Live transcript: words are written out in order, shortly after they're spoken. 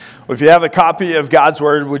Well, if you have a copy of God's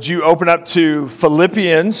Word, would you open up to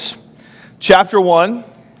Philippians chapter 1?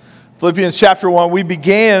 Philippians chapter 1. We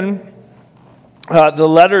began the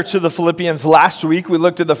letter to the Philippians last week. We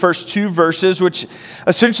looked at the first two verses, which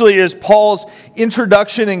essentially is Paul's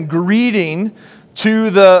introduction and greeting to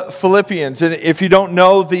the Philippians. And if you don't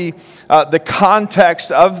know the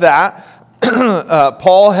context of that,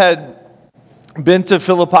 Paul had been to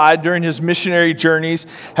Philippi during his missionary journeys,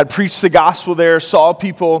 had preached the gospel there, saw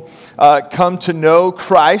people come to know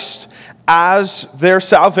Christ as their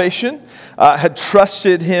salvation, had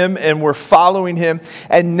trusted him and were following him.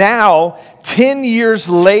 And now, 10 years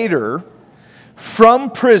later,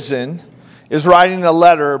 from prison, is writing a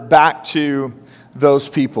letter back to those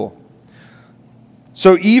people.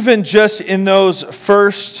 So even just in those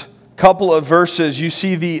first couple of verses, you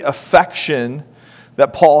see the affection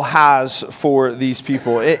that Paul has for these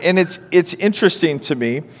people. And it's interesting to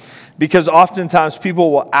me because oftentimes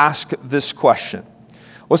people will ask this question: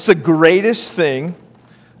 what's the greatest thing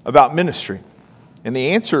about ministry? And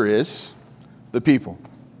the answer is the people.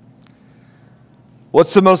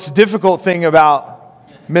 What's the most difficult thing about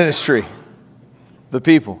ministry? The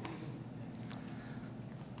people.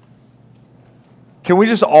 Can we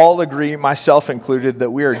just all agree, myself included, that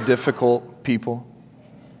we are difficult people?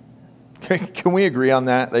 Can we agree on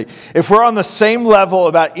that? Like, if we're on the same level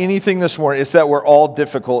about anything this morning, it's that we're all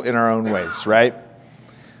difficult in our own ways, right?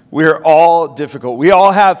 We're all difficult. We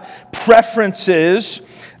all have preferences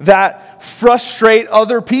that frustrate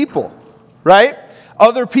other people, right?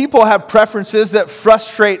 Other people have preferences that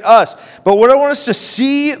frustrate us. But what I want us to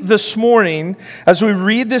see this morning, as we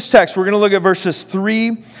read this text, we're going to look at verses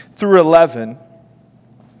 3 through 11,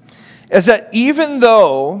 is that even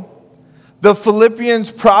though the Philippians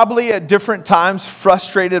probably at different times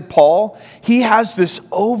frustrated Paul, he has this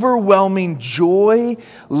overwhelming joy,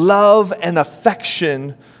 love, and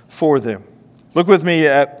affection for them. Look with me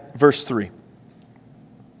at verse 3.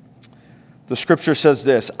 The scripture says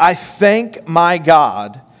this: I thank my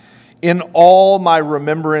God in all my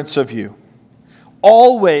remembrance of you,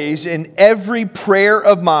 always in every prayer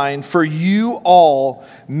of mine for you all,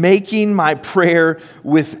 making my prayer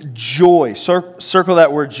with joy. Circle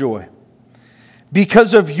that word joy.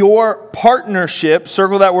 Because of your partnership,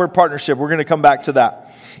 circle that word partnership, we're going to come back to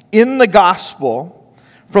that, in the gospel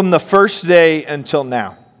from the first day until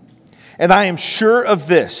now. And I am sure of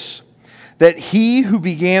this, that he who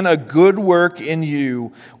began a good work in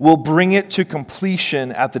you will bring it to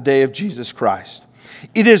completion at the day of Jesus Christ.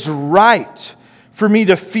 It is right for me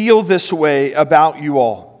to feel this way about you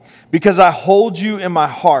all, because I hold you in my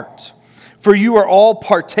heart. For you are all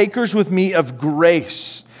partakers with me of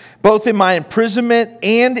grace, both in my imprisonment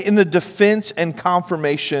and in the defense and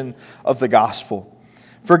confirmation of the gospel.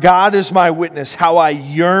 For God is my witness, how I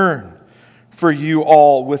yearn for you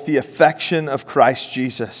all with the affection of Christ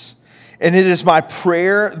Jesus. And it is my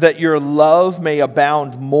prayer that your love may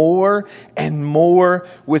abound more and more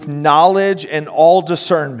with knowledge and all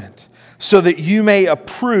discernment, so that you may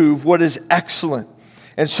approve what is excellent,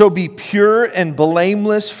 and so be pure and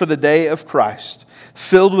blameless for the day of Christ,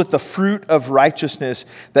 filled with the fruit of righteousness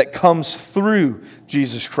that comes through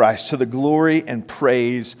Jesus Christ, to the glory and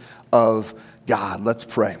praise of God. Let's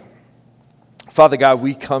pray. Father God,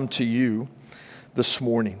 we come to you this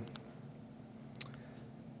morning.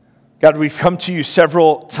 God, we've come to you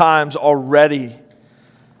several times already,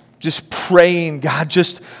 just praying, God,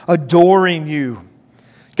 just adoring you,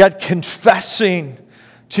 God, confessing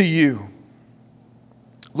to you,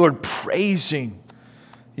 Lord, praising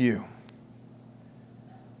you.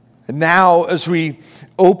 And now, as we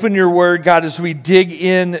open your word, God, as we dig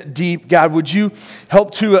in deep, God, would you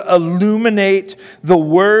help to illuminate the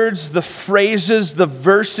words, the phrases, the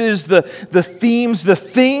verses, the themes, the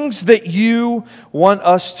things that you want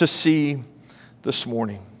us to see this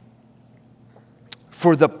morning,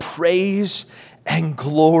 for the praise and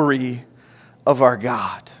glory of our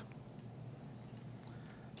God.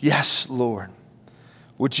 Yes, Lord,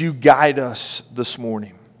 would you guide us this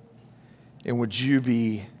morning, and would you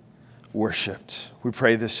be worshipped? We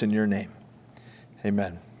pray this in your name.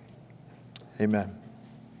 Amen. Amen.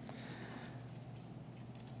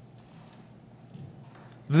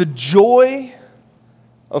 The joy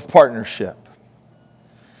of partnership.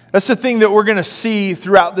 That's the thing that we're going to see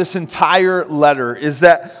throughout this entire letter, is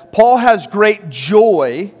that Paul has great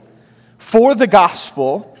joy for the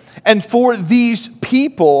gospel and for these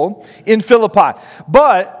people in Philippi.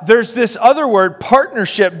 But there's this other word,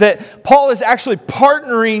 partnership, that Paul is actually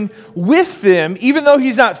partnering with them, even though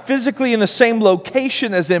he's not physically in the same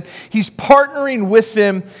location as them. He's partnering with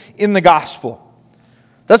them in the gospel.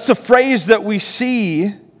 That's the phrase that we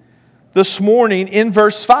see this morning in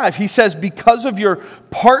verse 5. He says, because of your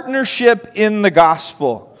partnership in the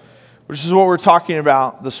gospel, which is what we're talking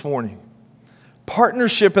about this morning.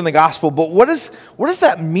 Partnership in the gospel. But what does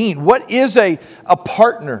that mean? What is a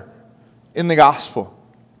partner in the gospel?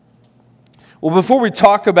 Well, before we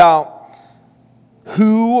talk about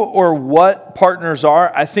who or what partners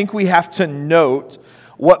are, I think we have to note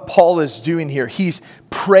what Paul is doing here. He's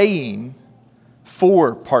praying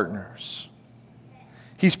for partners.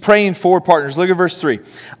 He's praying for partners. Look at verse 3.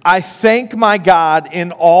 I thank my God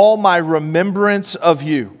in all my remembrance of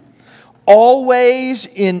you, always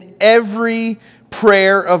in every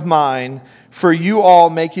prayer of mine, for you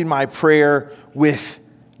all, making my prayer with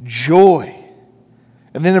joy.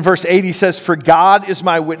 And then in verse 8 he says, for God is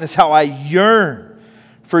my witness how I yearn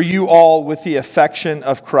for you all with the affection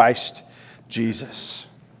of Christ Jesus.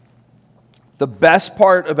 The best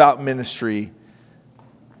part about ministry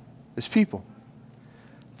is people.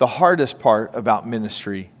 The hardest part about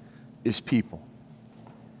ministry is people.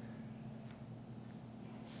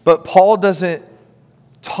 But Paul doesn't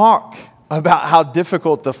talk about how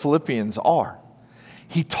difficult the Philippians are.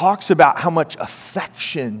 He talks about how much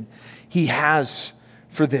affection he has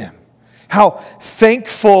for them, how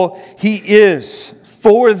thankful he is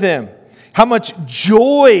for them, how much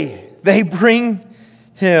joy they bring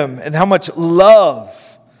him, and how much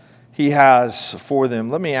love he has for them.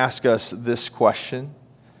 Let me ask us this question.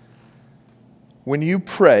 When you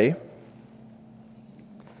pray,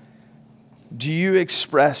 do you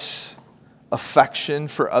express affection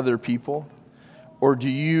for other people? Or do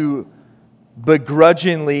you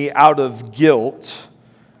begrudgingly, out of guilt,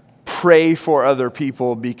 pray for other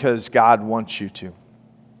people because God wants you to?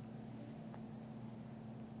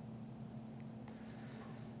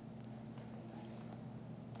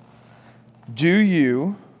 Do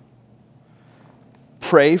you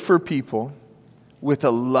pray for people with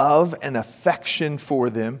a love and affection for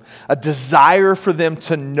them, a desire for them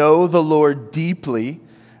to know the Lord deeply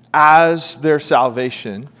as their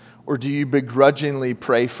salvation, or do you begrudgingly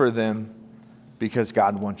pray for them because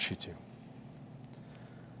God wants you to?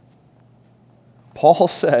 Paul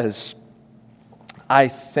says, I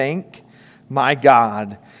thank my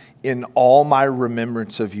God in all my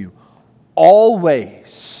remembrance of you,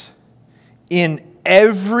 always in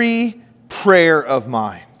every prayer of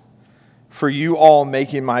mine, for you all,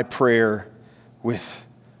 making my prayer with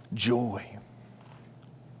joy.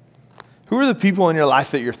 Who are the people in your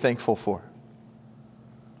life that you're thankful for?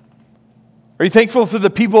 Are you thankful for the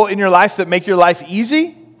people in your life that make your life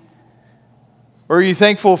easy? Or are you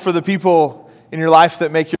thankful for the people in your life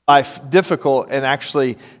that make your life difficult and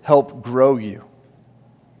actually help grow you?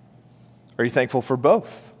 Are you thankful for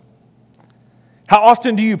both? How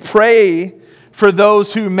often do you pray for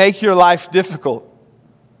those who make your life difficult?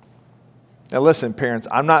 Now listen, parents,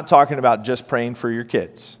 I'm not talking about just praying for your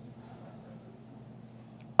kids.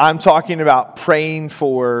 I'm talking about praying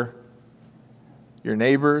for your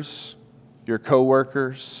neighbors, your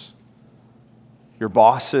coworkers, your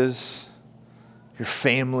bosses, your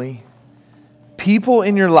family, people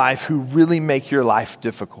in your life who really make your life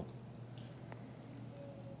difficult.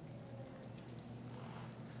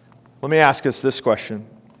 Let me ask us this question.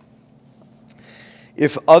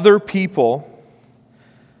 If other people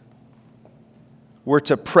were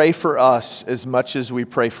to pray for us as much as we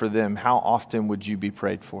pray for them, how often would you be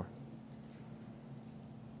prayed for?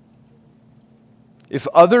 If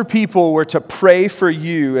other people were to pray for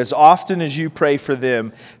you as often as you pray for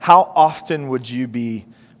them, how often would you be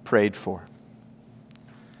prayed for?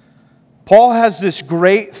 Paul has this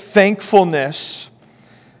great thankfulness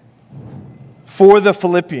for the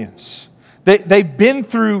Philippians. They've been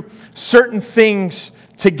through certain things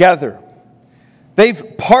together.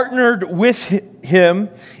 They've partnered with him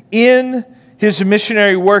in his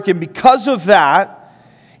missionary work, and because of that,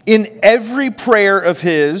 in every prayer of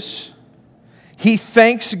his, he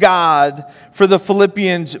thanks God for the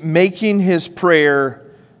Philippians making his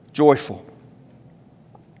prayer joyful.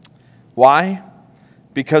 Why?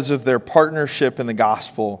 Because of their partnership in the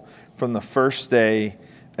gospel from the first day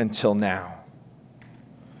until now.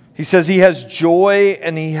 He says he has joy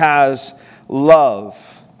and he has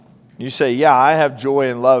love. You say, yeah, I have joy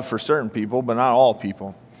and love for certain people, but not all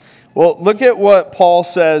people. Well, look at what Paul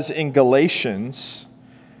says in Galatians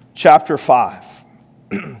chapter 5.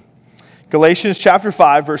 Galatians chapter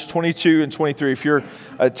 5, verse 22 and 23. If you're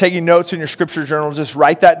taking notes in your scripture journal, just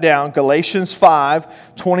write that down. Galatians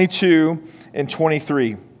 5, 22 and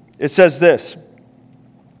 23. It says this,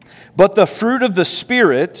 but the fruit of the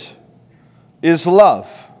Spirit is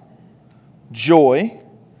love, joy,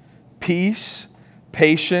 peace,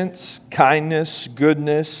 patience, kindness,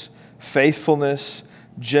 goodness, faithfulness,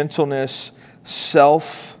 gentleness,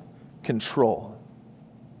 self-control.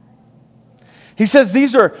 He says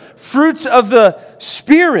these are fruits of the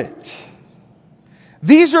Spirit.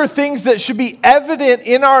 These are things that should be evident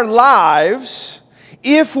in our lives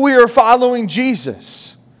if we are following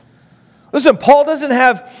Jesus. Listen, Paul doesn't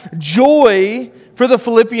have joy for the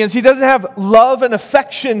Philippians. He doesn't have love and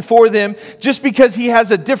affection for them just because he has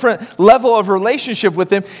a different level of relationship with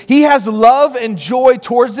them. He has love and joy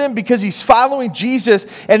towards them because he's following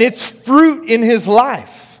Jesus, and it's fruit in his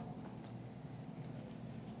life.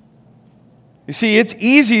 You see, it's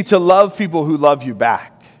easy to love people who love you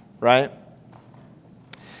back, right?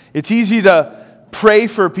 It's easy to pray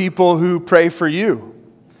for people who pray for you.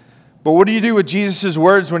 But what do you do with Jesus'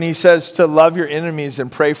 words when he says to love your enemies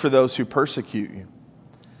and pray for those who persecute you?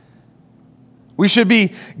 We should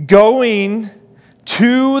be going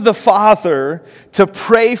to the Father to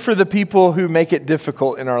pray for the people who make it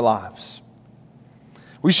difficult in our lives.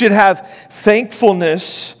 We should have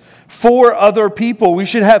thankfulness for other people. We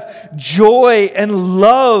should have joy and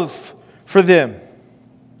love for them.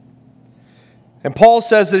 And Paul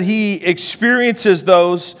says that he experiences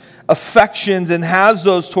those affections and has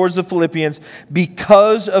those towards the Philippians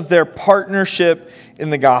because of their partnership in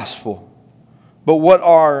the gospel. But what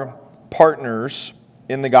are partners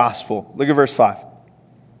in the gospel? Look at verse 5.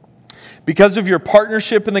 Because of your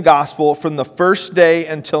partnership in the gospel from the first day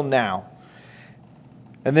until now.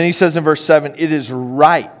 And then he says in verse 7, it is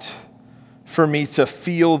right for me to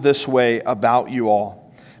feel this way about you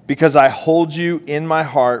all, because I hold you in my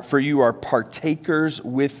heart, for you are partakers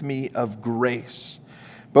with me of grace,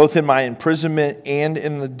 both in my imprisonment and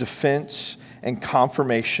in the defense and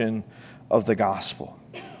confirmation of the gospel.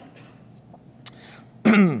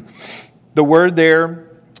 The word there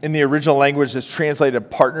in the original language that's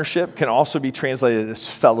translated partnership can also be translated as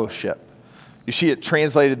fellowship. You see it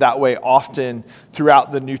translated that way often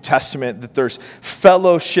throughout the New Testament, that there's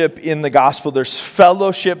fellowship in the gospel. There's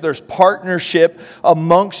fellowship, there's partnership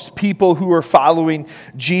amongst people who are following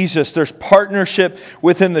Jesus. There's partnership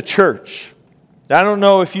within the church. Now, I don't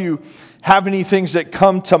know if you have any things that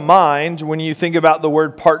come to mind when you think about the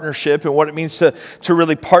word partnership and what it means to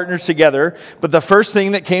really partner together. But the first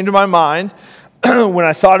thing that came to my mind when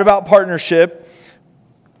I thought about partnership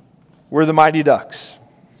were the Mighty Ducks.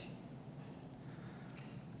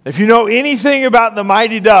 If you know anything about the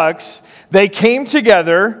Mighty Ducks, they came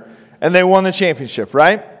together and they won the championship,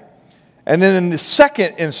 right? And then in the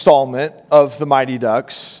second installment of the Mighty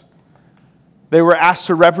Ducks, they were asked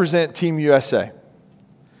to represent Team USA.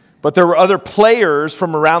 But there were other players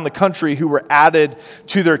from around the country who were added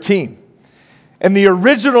to their team. And the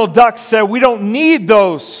original Ducks said, we don't need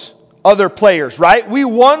those other players, right? We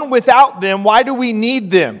won without them. Why do we need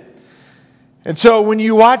them? And so when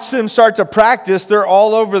you watch them start to practice, they're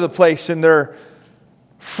all over the place and they're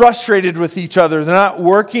frustrated with each other. They're not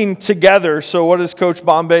working together. So what does Coach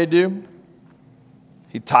Bombay do?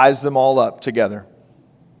 He ties them all up together.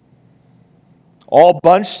 All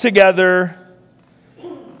bunched together,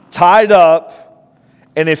 tied up,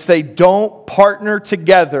 and if they don't partner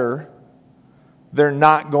together, they're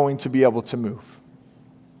not going to be able to move.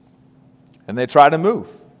 And they try to move,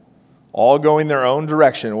 all going their own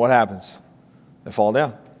direction. What happens? They fall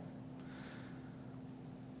down.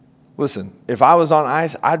 Listen, if I was on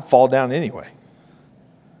ice, I'd fall down anyway.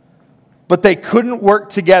 But they couldn't work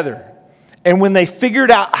together. And when they figured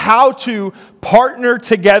out how to partner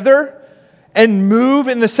together and move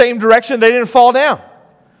in the same direction, they didn't fall down.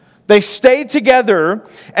 They stayed together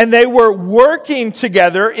and they were working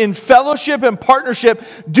together in fellowship and partnership,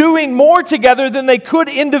 doing more together than they could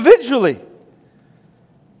individually.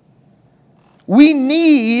 We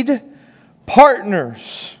need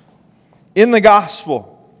partners in the gospel.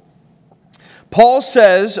 Paul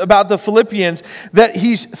says about the Philippians that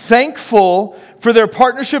he's thankful for their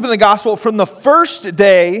partnership in the gospel from the first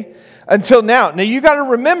day until now. Now you got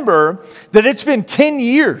to remember that it's been 10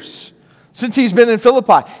 years since he's been in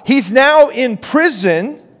Philippi. He's now in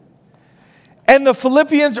prison, and the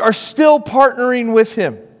Philippians are still partnering with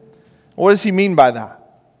him. What does he mean by that?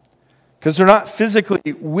 Because they're not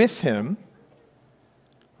physically with him,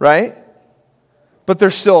 right? But they're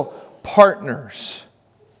still partners.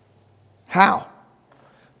 How?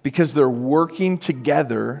 Because they're working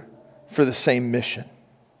together for the same mission.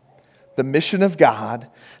 The mission of God,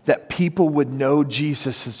 that people would know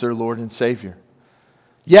Jesus as their Lord and Savior.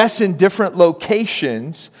 Yes, in different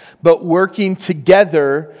locations, but working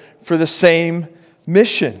together for the same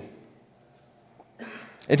mission.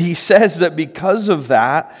 And he says that because of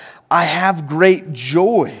that, I have great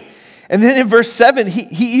joy. And then in verse 7,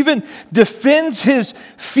 he even defends his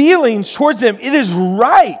feelings towards them. It is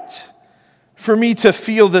right for me to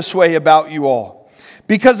feel this way about you all,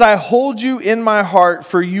 because I hold you in my heart,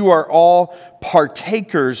 for you are all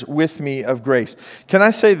partakers with me of grace. Can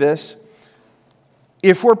I say this?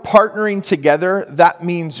 If we're partnering together, that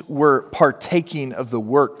means we're partaking of the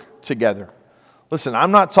work together. Listen,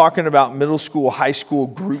 I'm not talking about middle school, high school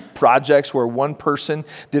group projects where one person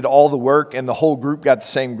did all the work and the whole group got the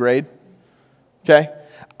same grade. Okay?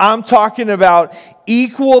 I'm talking about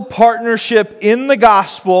equal partnership in the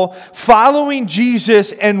gospel, following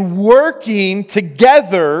Jesus and working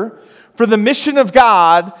together for the mission of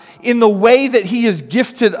God in the way that He has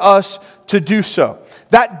gifted us to do so.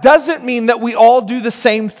 That doesn't mean that we all do the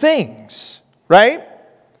same things, right?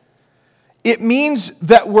 It means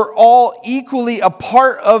that we're all equally a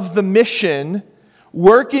part of the mission,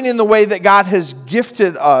 working in the way that God has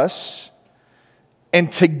gifted us,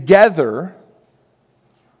 and together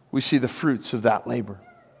we see the fruits of that labor.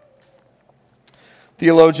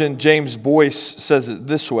 Theologian James Boyce says it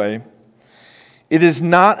this way: it is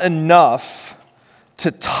not enough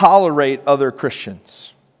to tolerate other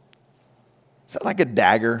Christians. Is that like a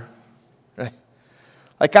dagger? Right?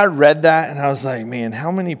 Like, I read that and I was like, man,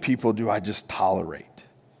 how many people do I just tolerate?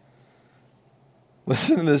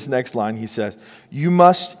 Listen to this next line. He says, you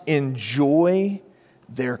must enjoy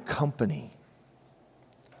their company.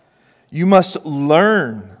 You must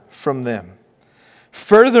learn from them.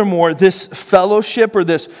 Furthermore, this fellowship or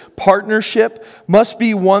this partnership must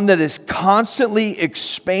be one that is constantly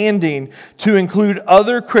expanding to include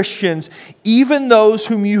other Christians, even those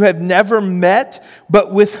whom you have never met,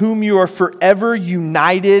 but with whom you are forever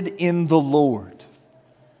united in the Lord.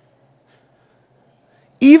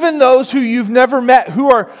 Even those who you've never met, who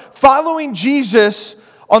are following Jesus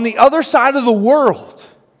on the other side of the world.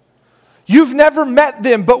 You've never met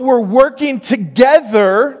them, but we're working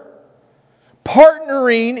together,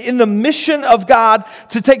 partnering in the mission of God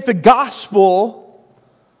to take the gospel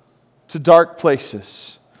to dark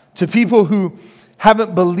places, to people who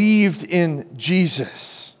haven't believed in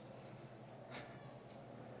Jesus.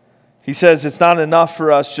 He says it's not enough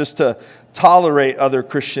for us just to tolerate other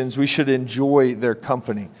Christians. We should enjoy their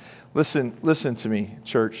company. Listen to me,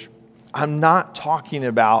 church. I'm not talking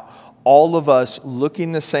about all of us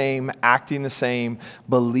looking the same, acting the same,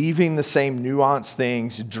 believing the same nuanced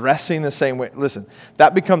things, dressing the same way. Listen,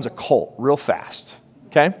 that becomes a cult real fast,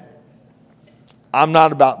 okay? I'm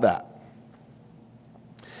not about that.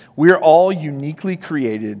 We're all uniquely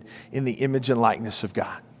created in the image and likeness of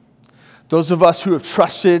God. Those of us who have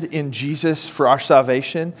trusted in Jesus for our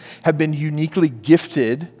salvation have been uniquely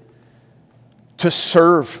gifted to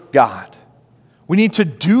serve God. We need to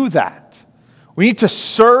do that. We need to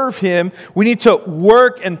serve Him. We need to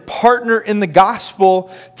work and partner in the gospel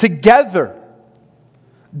together,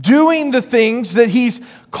 doing the things that He's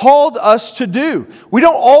called us to do. We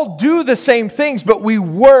don't all do the same things, but we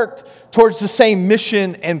work towards the same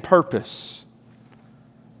mission and purpose,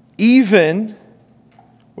 even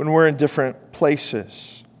when we're in different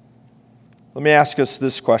places. Let me ask us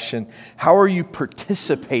this question: how are you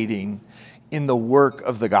participating in the work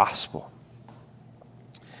of the gospel?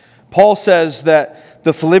 Paul says that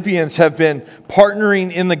the Philippians have been partnering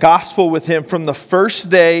in the gospel with him from the first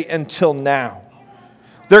day until now.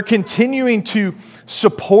 They're continuing to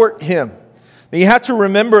support him. Now, you have to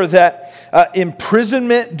remember that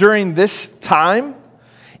imprisonment during this time,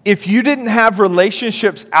 if you didn't have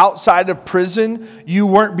relationships outside of prison, you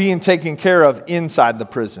weren't being taken care of inside the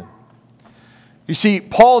prison. You see,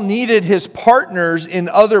 Paul needed his partners in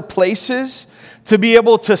other places to be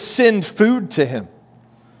able to send food to him.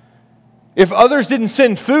 If others didn't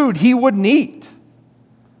send food, he wouldn't eat.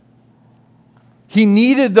 He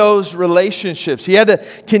needed those relationships. He had to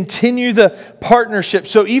continue the partnership.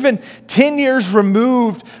 So even 10 years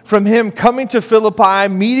removed from him coming to Philippi,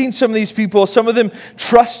 meeting some of these people, some of them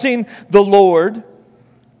trusting the Lord,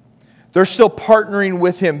 they're still partnering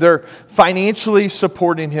with him. They're financially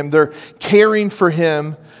supporting him. They're caring for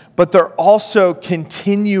him, but they're also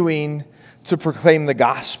continuing to proclaim the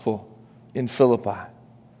gospel in Philippi.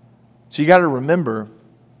 So you got to remember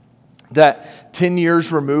that 10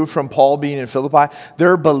 years removed from Paul being in Philippi,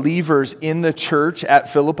 there are believers in the church at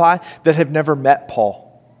Philippi that have never met Paul.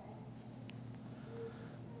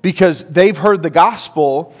 Because they've heard the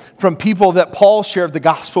gospel from people that Paul shared the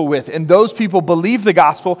gospel with. And those people believed the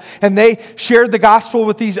gospel, and they shared the gospel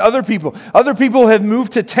with these other people. Other people have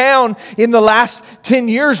moved to town in the last 10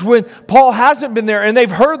 years when Paul hasn't been there, and they've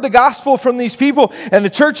heard the gospel from these people, and the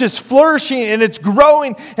church is flourishing and it's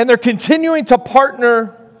growing, and they're continuing to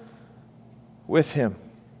partner with him.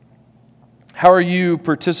 How are you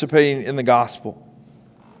participating in the gospel?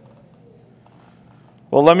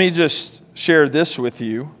 Well, let me just share this with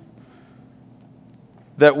you.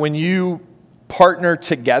 that when you partner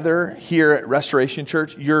together here at Restoration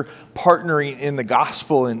Church, you're partnering in the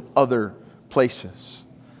gospel in other places.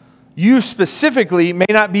 You specifically may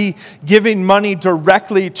not be giving money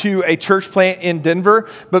directly to a church plant in Denver,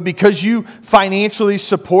 but because you financially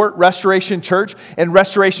support Restoration Church and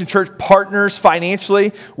Restoration Church partners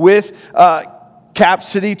financially with Cap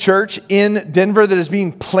City Church in Denver that is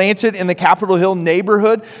being planted in the Capitol Hill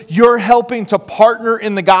neighborhood, you're helping to partner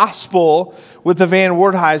in the gospel with the Van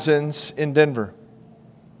Wordhuizens in Denver.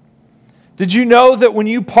 Did you know that when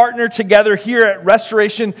you partner together here at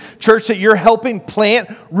Restoration Church that you're helping plant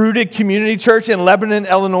Rooted Community Church in Lebanon,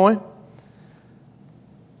 Illinois?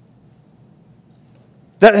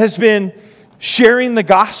 That has been sharing the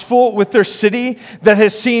gospel with their city, that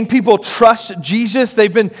has seen people trust Jesus.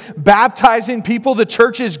 They've been baptizing people. The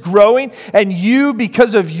church is growing. And you,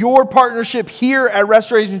 because of your partnership here at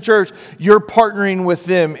Restoration Church, you're partnering with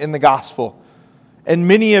them in the gospel. And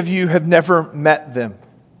many of you have never met them.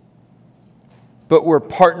 But we're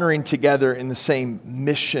partnering together in the same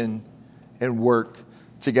mission and work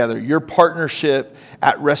together. Your partnership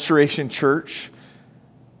at Restoration Church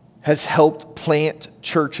has helped plant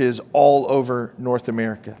churches all over North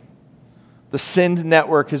America. The Send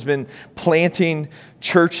Network has been planting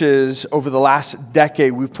churches over the last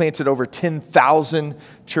decade. We've planted over 10,000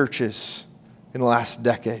 churches in the last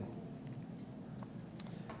decade.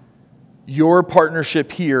 Your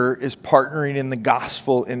partnership here is partnering in the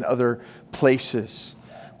gospel in other places.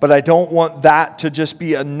 But I don't want that to just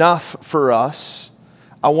be enough for us.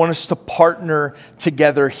 I want us to partner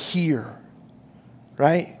together here,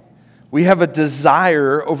 right? We have a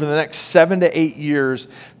desire over the next 7 to 8 years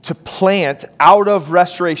to plant out of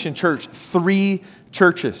Restoration Church 3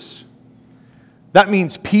 churches. That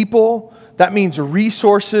means people, that means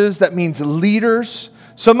resources, that means leaders.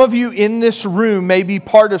 Some of you in this room may be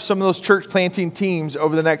part of some of those church planting teams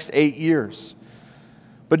over the next 8 years.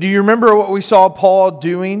 But do you remember what we saw Paul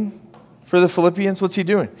doing for the Philippians? What's he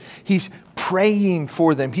doing? He's praying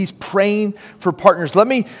for them. He's praying for partners. Let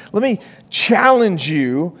me challenge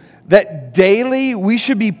you that daily we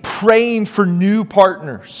should be praying for new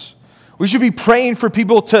partners. We should be praying for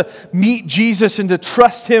people to meet Jesus and to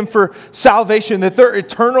trust Him for salvation, that their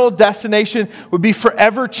eternal destination would be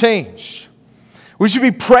forever changed. We should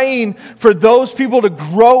be praying for those people to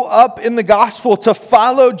grow up in the gospel, to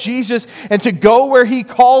follow Jesus, and to go where He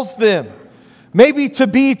calls them. Maybe to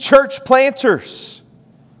be church planters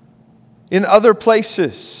in other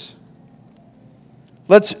places.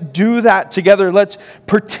 Let's do that together. Let's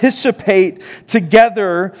participate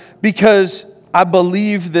together because I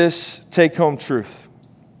believe this take-home truth.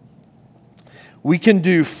 We can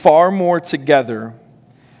do far more together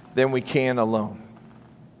than we can alone.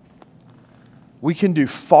 We can do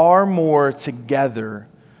far more together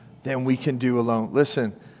than we can do alone.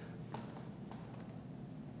 Listen,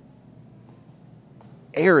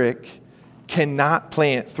 Eric cannot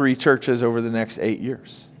plant 3 churches over the next 8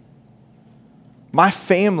 years. My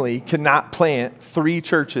family cannot plant 3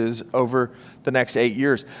 churches over the next 8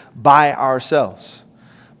 years by ourselves.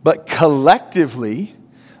 But collectively,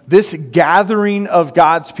 this gathering of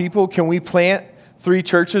God's people, can we plant 3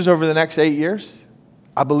 churches over the next 8 years?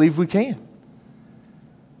 I believe we can.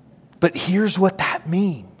 But here's what that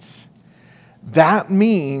means. That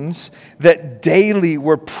means that daily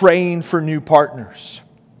we're praying for new partners.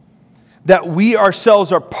 That we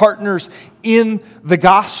ourselves are partners in the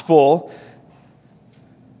gospel.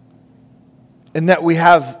 And that we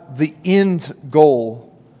have the end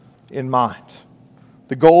goal in mind.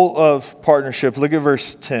 The goal of partnership. Look at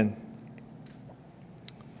verse 10.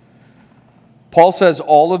 Paul says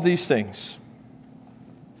all of these things.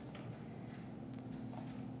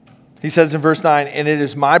 He says in verse 9, and it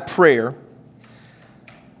is my prayer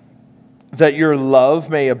that your love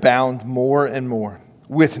may abound more and more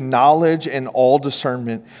with knowledge and all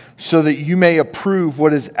discernment, so that you may approve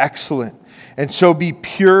what is excellent, and so be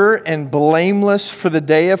pure and blameless for the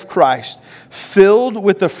day of Christ, filled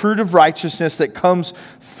with the fruit of righteousness that comes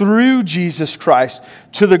through Jesus Christ,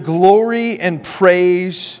 to the glory and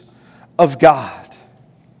praise of God.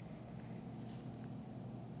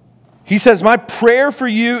 He says, my prayer for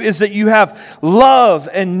you is that you have love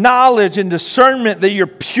and knowledge and discernment, that you're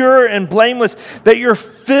pure and blameless, that you're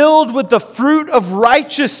filled with the fruit of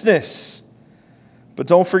righteousness. But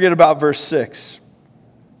don't forget about verse 6.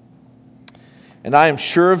 And I am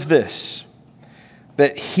sure of this,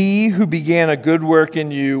 that He who began a good work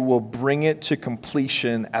in you will bring it to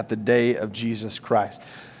completion at the day of Jesus Christ.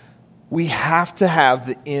 We have to have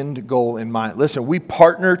the end goal in mind. Listen, we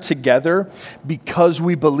partner together because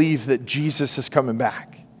we believe that Jesus is coming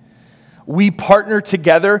back. We partner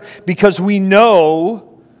together because we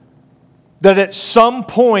know that at some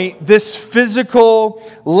point this physical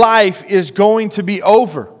life is going to be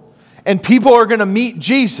over and people are going to meet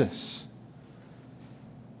Jesus.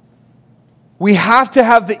 We have to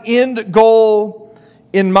have the end goal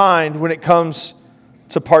in mind when it comes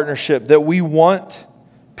to partnership, that we want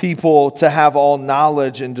people to have all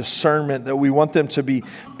knowledge and discernment, that we want them to be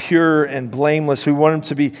pure and blameless. We want them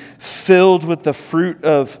to be filled with the fruit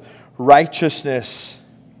of righteousness.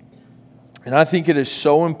 And I think it is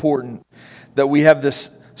so important that we have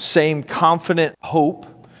this same confident hope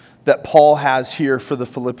that Paul has here for the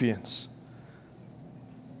Philippians.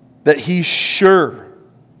 That he's sure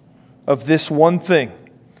of this one thing,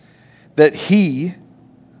 that he,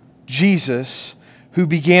 Jesus, who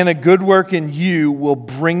began a good work in you, will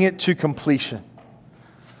bring it to completion.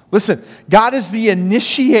 Listen, God is the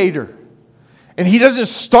initiator, and he doesn't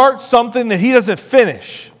start something that he doesn't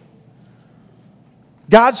finish.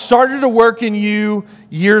 God started a work in you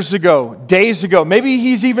years ago, days ago. Maybe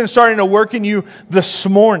he's even starting to work in you this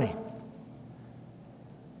morning.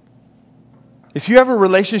 If you have a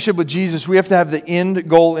relationship with Jesus, we have to have the end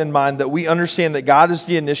goal in mind, that we understand that God is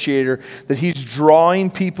the initiator, that he's drawing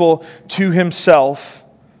people to himself.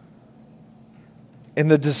 And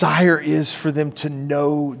the desire is for them to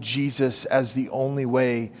know Jesus as the only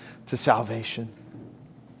way to salvation.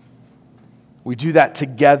 We do that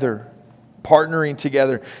together, partnering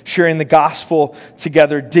together, sharing the gospel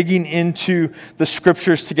together, digging into the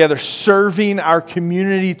scriptures together, serving our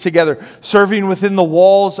community together, serving within the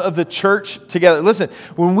walls of the church together. Listen,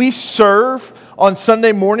 when we serve on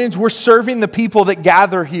Sunday mornings, we're serving the people that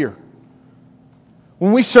gather here.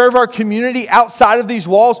 When we serve our community outside of these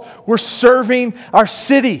walls, we're serving our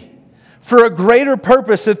city for a greater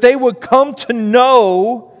purpose, that they would come to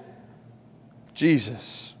know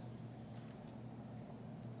Jesus.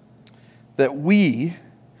 That we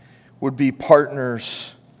would be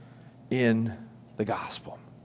partners in the gospel.